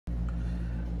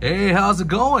Hey, how's it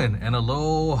going? And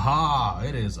aloha.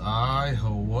 It is I,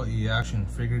 Hawaii Action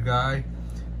Figure Guy,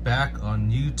 back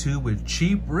on YouTube with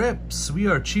Cheap Rips. We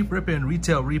are cheap ripping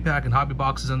retail repack and hobby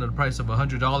boxes under the price of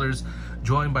 $100,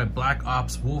 joined by Black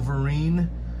Ops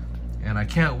Wolverine. And I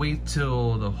can't wait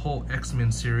till the whole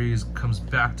X-Men series comes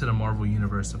back to the Marvel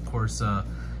Universe. Of course,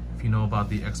 if you know about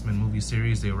the X-Men movie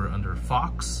series, they were under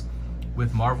Fox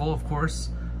with Marvel, of course.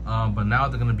 But now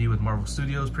they're gonna be with Marvel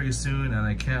Studios pretty soon, and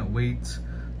I can't wait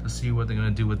to see what they're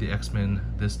gonna do with the X-Men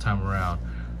this time around.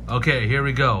 Okay, here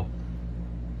we go.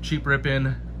 Cheap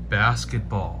ripping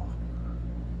basketball.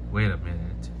 Wait a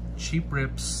minute. Cheap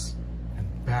rips and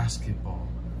basketball.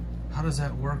 How does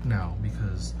that work now?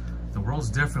 Because the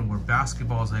world's different where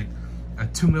basketball is like a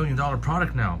 $2 million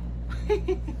product now.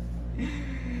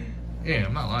 Yeah,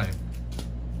 I'm not lying.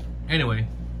 Anyway,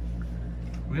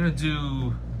 we're gonna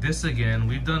do this again.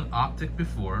 We've done Optic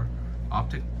before,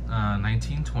 Optic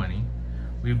 1920.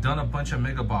 We've done a bunch of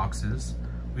mega boxes.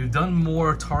 We've done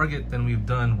more Target than we've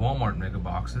done Walmart mega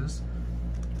boxes.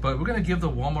 But we're gonna give the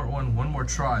Walmart one more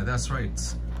try. That's right.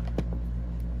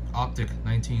 Optic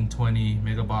 1920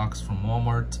 mega box from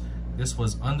Walmart. This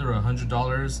was under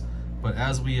 $100, but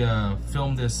as we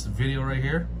filmed this video right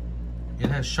here, it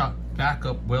has shot back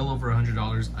up well over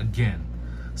 $100 again.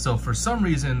 So for some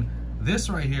reason, this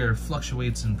right here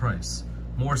fluctuates in price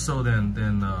more so than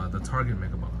the Target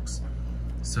mega box.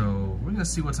 So we're gonna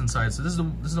see what's inside. So this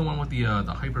is the one with the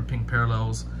hyper pink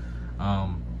parallels.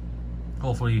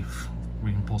 Hopefully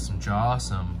we can pull some Jaw,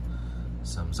 some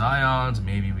Zions.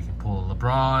 Maybe we can pull a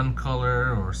LeBron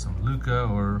color or some Luka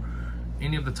or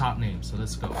any of the top names. So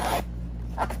let's go.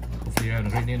 Hopefully you're having a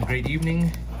great day and a great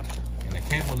evening. And I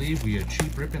can't believe we are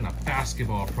cheap ripping a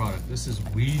basketball product. This is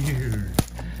weird.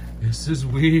 This is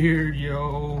weird,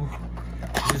 yo.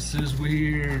 This is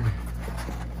weird.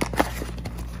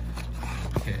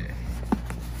 Okay.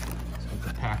 Let's get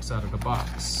the packs out of the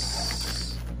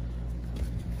box.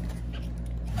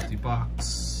 Empty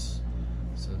box.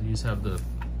 So these have the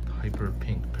hyper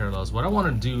pink parallels. What I want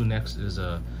to do next is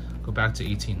go back to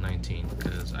 1819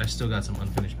 because I still got some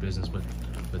unfinished business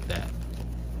with that,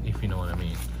 if you know what I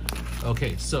mean.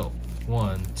 Okay, so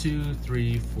 1, 2,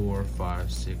 3, 4,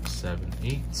 5, 6, 7,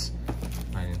 8,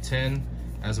 9, and 10.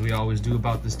 As we always do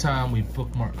about this time, we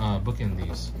bookend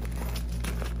these.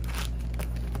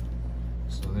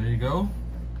 So there you go.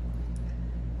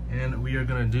 And we are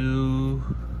gonna do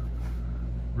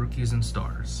rookies and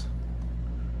stars.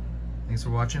 Thanks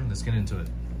for watching. Let's get into it.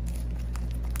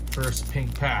 First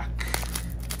pink pack.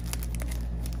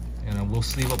 And I will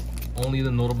sleeve up only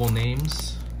the notable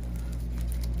names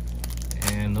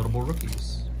and notable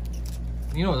rookies.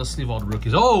 You know, let's leave all the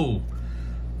rookies. Oh!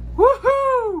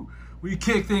 Woohoo! We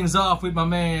kick things off with my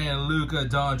man, Luka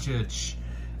Doncic.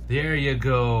 There you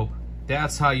go.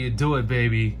 That's how you do it,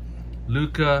 baby.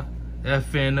 Luka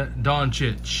effing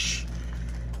Doncic.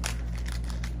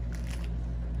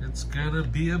 It's gonna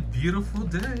be a beautiful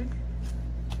day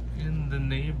in the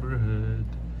neighborhood.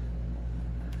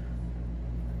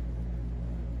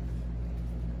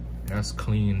 That's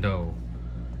clean though.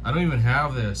 I don't even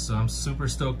have this, so I'm super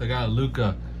stoked I got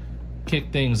Luka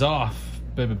kick things off.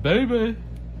 Baby.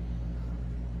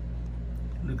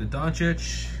 Luka Doncic,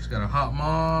 he's got a hot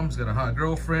mom, he's got a hot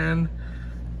girlfriend.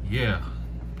 Yeah,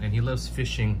 and he loves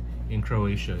fishing in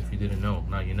Croatia, if you didn't know,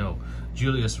 now you know.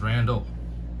 Julius Randle,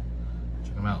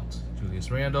 check him out.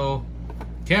 Julius Randle,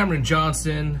 Cameron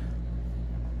Johnson,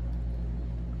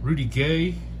 Rudy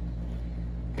Gay,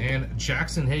 and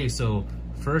Jackson Hayes. So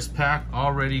first pack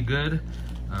already good.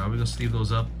 We're gonna sleeve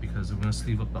those up because we're gonna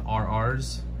sleeve up the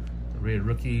RRs, the rated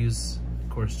rookies. Of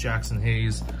course, Jackson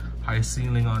Hayes, high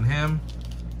ceiling on him.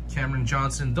 Cameron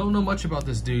Johnson, don't know much about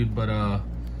this dude, but I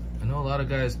know a lot of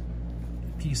guys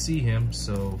PC him,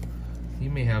 so he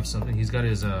may have something. He's got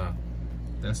his,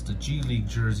 that's the G League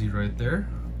jersey right there.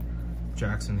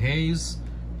 Jackson Hayes,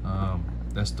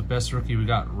 that's the best rookie we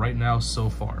got right now so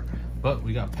far. But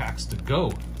we got packs to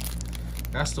go.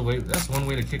 That's the way. That's one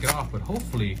way to kick it off. But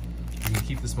hopefully, we can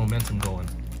keep this momentum going.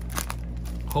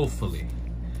 Hopefully.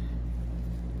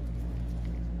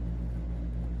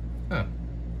 Huh.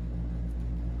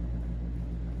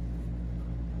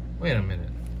 Wait a minute.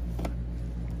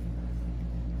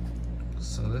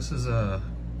 So this is a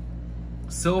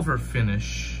silver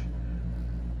finish,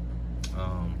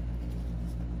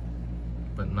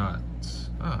 but not.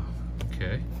 Oh,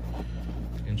 okay.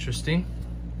 Interesting.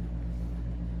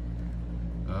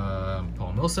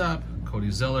 Paul Millsap, Cody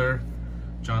Zeller,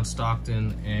 John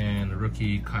Stockton, and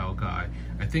rookie Kyle Guy.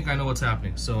 I think I know what's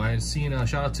happening. So I had seen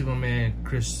shout out to my man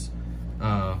Chris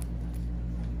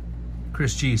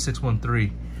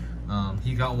G613.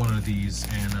 He got one of these,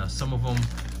 and some of them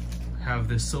have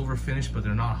this silver finish, but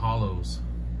they're not hollows.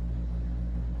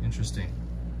 Interesting.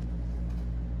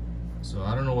 So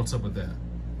I don't know what's up with that.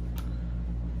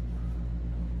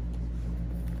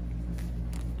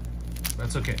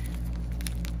 That's okay.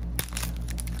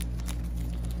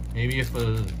 Maybe if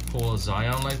a pull a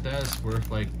Zion like that is worth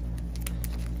like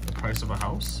the price of a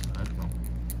house, I don't know.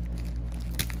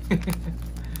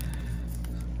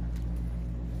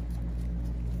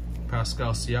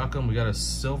 Pascal Siakam, we got a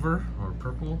silver or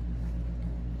purple.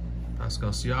 Pascal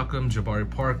Siakam, Jabari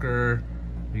Parker,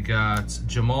 we got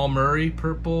Jamal Murray,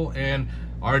 purple, and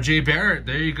RJ Barrett.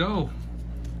 There you go.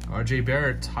 RJ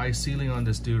Barrett, high ceiling on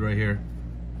this dude right here.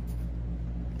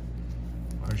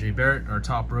 RJ Barrett, our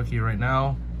top rookie right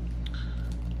now.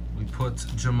 We put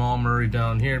Jamal Murray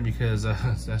down here because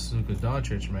that's Luka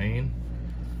Doncic, man.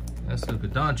 That's Luka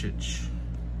Doncic.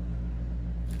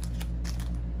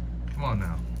 Come on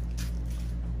now.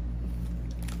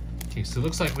 Okay, so it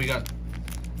looks like we got,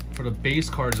 for the base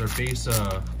cards, our base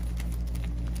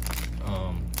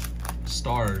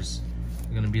stars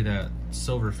are gonna be that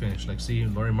silver finish. Like, see,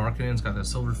 Lauri Markkanen's got that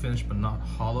silver finish, but not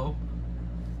hollow.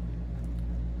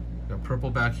 Got purple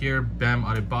back here, Bam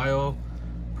Adebayo.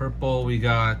 Purple, we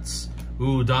got,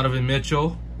 ooh, Donovan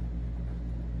Mitchell.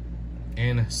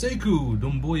 And Sekou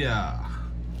Doumbouya.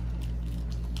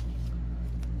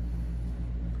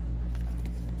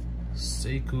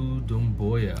 Sekou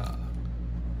Doumbouya.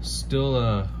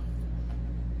 Still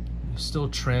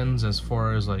trends as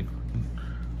far as like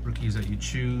rookies that you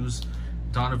choose.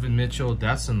 Donovan Mitchell,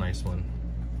 that's a nice one.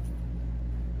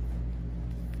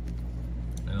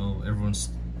 I know everyone's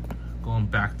going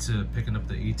back to picking up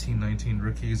the 18-19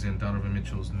 rookies, and Donovan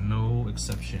Mitchell's no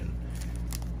exception.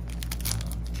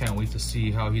 Can't wait to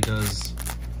see how he does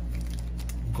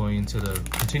going into the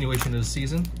continuation of the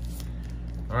season.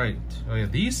 All right, oh yeah,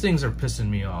 these things are pissing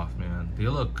me off, man. They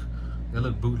look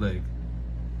bootleg.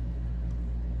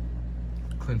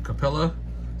 Clint Capella,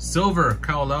 silver,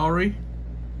 Kyle Lowry,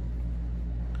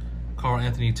 Karl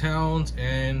Anthony Towns,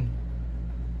 and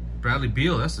Bradley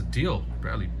Beal. That's a deal,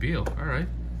 Bradley Beal. All right,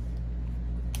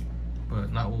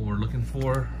 but not what we're looking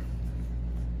for.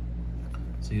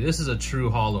 See, this is a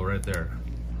true hollow right there.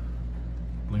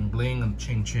 Bling bling and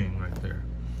ching ching right there.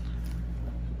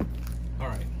 All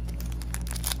right.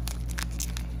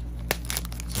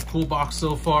 So cool box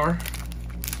so far.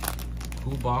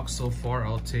 Cool box so far.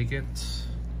 I'll take it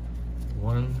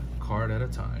one card at a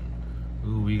time.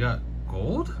 Ooh, we got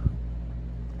gold.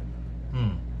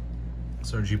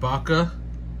 Serge Ibaka,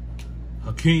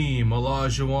 Hakeem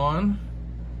Olajuwon,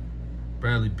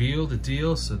 Bradley Beal, the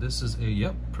deal. So this is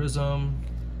a Prism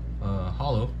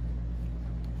hollow.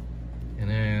 And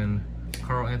then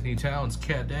Karl Anthony Towns,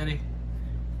 Cat Daddy.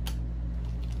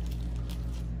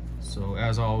 So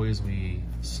as always, we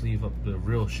sleeve up the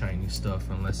real shiny stuff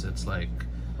unless it's like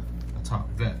a top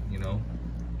vet, you know.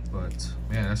 But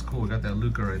man, that's cool. We got that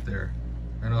Luka right there.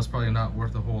 I know it's probably not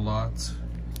worth a whole lot,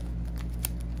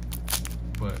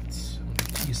 but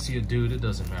you see a dude, it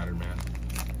doesn't matter, man.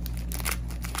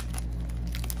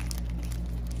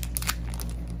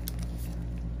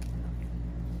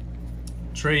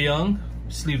 Trae Young,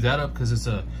 sleeve that up because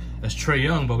that's Trae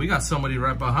Young, but we got somebody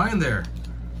right behind there.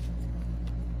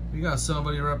 We got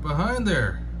somebody right behind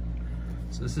there.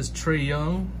 So this is Trae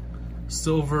Young,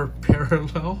 silver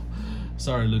parallel.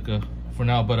 Sorry, Luka, for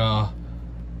now, but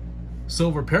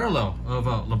silver parallel of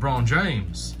LeBron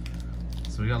James.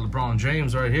 So we got LeBron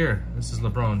James right here. This is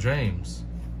LeBron James.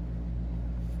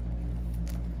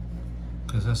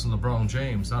 Because that's LeBron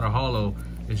James, not a hollow.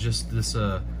 It's just this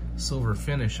silver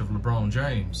finish of LeBron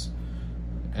James.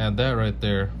 Add that right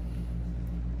there.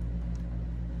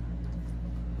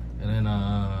 And then,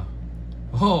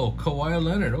 oh, Kawhi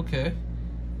Leonard, okay.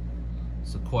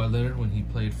 So Kawhi Leonard when he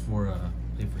played for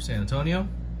San Antonio.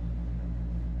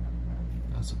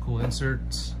 That's a cool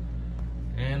insert.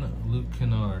 And Luke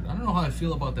Kennard. I don't know how I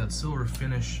feel about that silver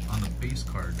finish on the base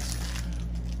cards.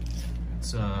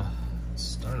 It's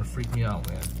starting to freak me out,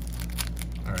 man.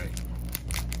 All right.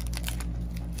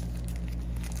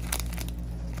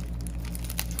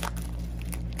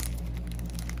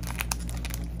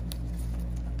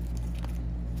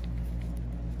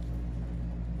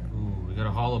 Ooh, we got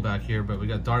a hollow back here, but we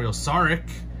got Dario Saric.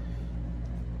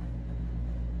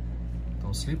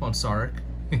 Don't sleep on Saric.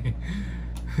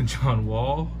 John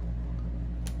Wall,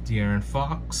 De'Aaron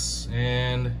Fox,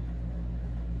 and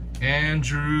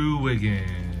Andrew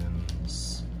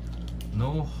Wiggins.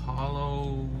 No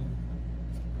hollow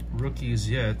rookies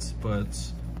yet,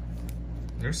 but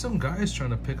there's some guys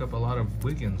trying to pick up a lot of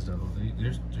Wiggins though.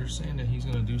 They're saying that he's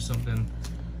gonna do something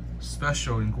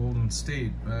special in Golden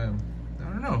State. I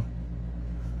don't know.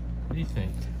 What do you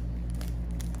think?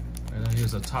 I know he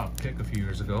was a top pick a few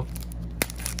years ago.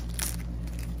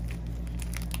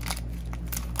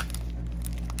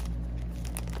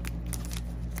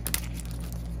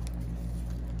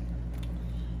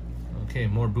 Okay,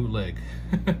 more bootleg.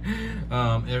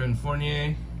 Evan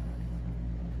Fournier.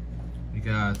 We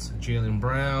got Jaylen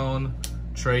Brown,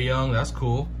 Trae Young, that's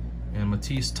cool, and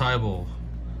Matisse Thybulle.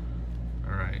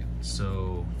 All right,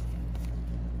 so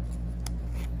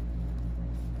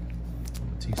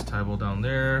Matisse Thybulle down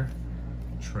there,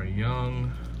 Trae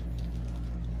Young.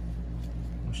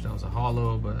 Wish that was a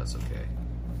hollow, but that's okay.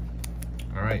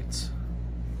 All right.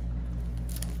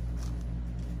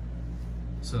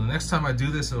 So the next time I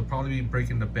do this, it'll probably be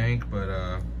breaking the bank, but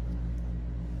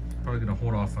probably gonna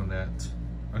hold off on that.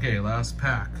 Okay, last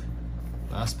pack.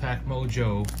 Last pack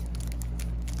mojo.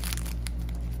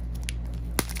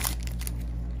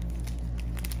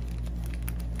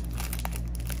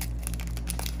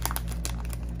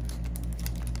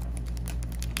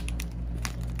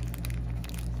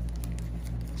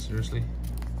 Seriously?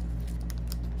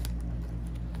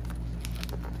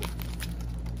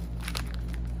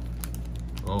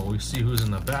 Oh, we see who's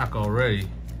in the back already.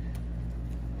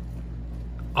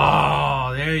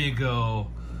 Oh, there you go.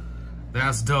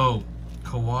 That's dope.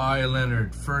 Kawhi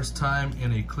Leonard, first time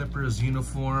in a Clippers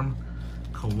uniform.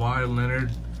 Kawhi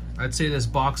Leonard. I'd say this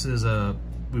box is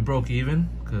we broke even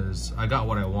because I got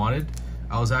what I wanted.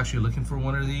 I was actually looking for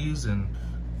one of these, and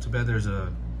too bad there's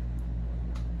a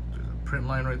print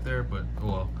line right there, but oh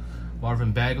well.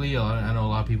 Marvin Bagley, I know a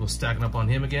lot of people stacking up on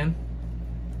him again.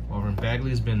 Marvin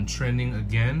Bagley's been trending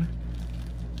again.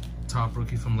 Top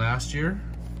rookie from last year.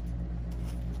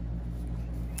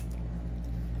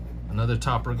 Another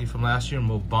top rookie from last year,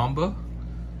 Mo Bamba,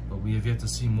 but we have yet to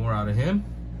see more out of him.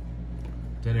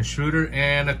 Dennis Schroeder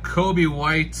and a Kobe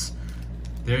White.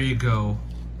 There you go.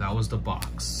 That was the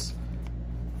box.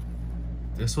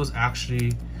 This was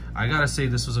actually, I gotta say,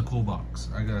 this was a cool box.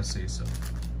 I gotta say so.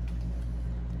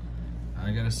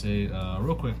 I gotta say,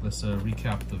 real quick, let's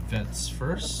recap the vets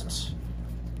first.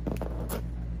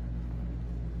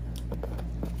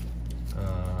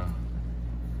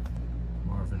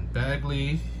 Marvin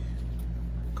Bagley,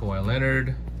 Kawhi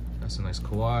Leonard, that's a nice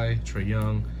Kawhi, Trae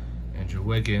Young, Andrew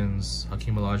Wiggins,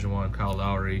 Hakeem Olajuwon, Kyle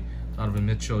Lowry, Donovan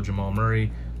Mitchell, Jamal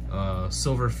Murray,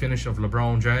 silver finish of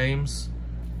LeBron James,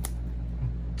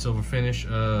 silver finish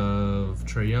of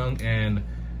Trae Young, and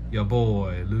your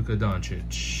boy, Luka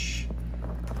Doncic.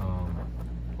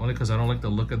 Only because I don't like the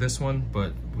look of this one,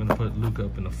 but we're gonna put Luka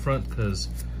up in the front because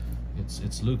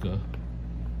it's Luka.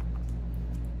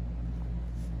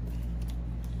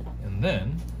 And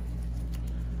then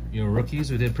your rookies,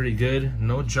 we did pretty good.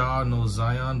 No Ja, no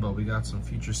Zion, but we got some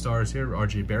future stars here.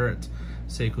 RJ Barrett,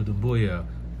 Sekou Doumbouya,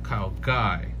 Kyle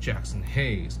Guy, Jackson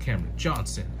Hayes, Cameron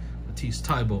Johnson, Matisse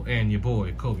Thybulle, and your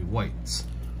boy Kobe White.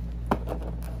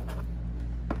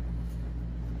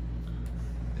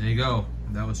 There you go.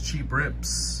 That was Cheap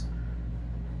Rips.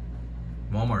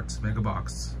 Walmart,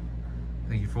 Megabox.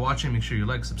 Thank you for watching. Make sure you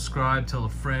like, subscribe, tell a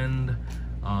friend.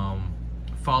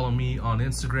 Follow me on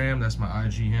Instagram. That's my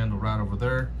IG handle right over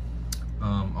there.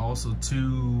 Also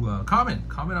to comment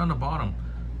on the bottom.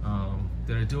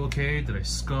 Did I do okay? Did I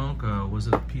skunk? Was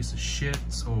it a piece of shit?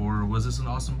 Or was this an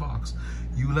awesome box?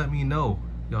 You let me know.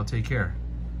 Y'all take care.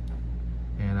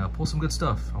 And pull some good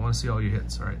stuff. I want to see all your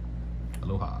hits. All right.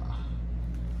 Aloha.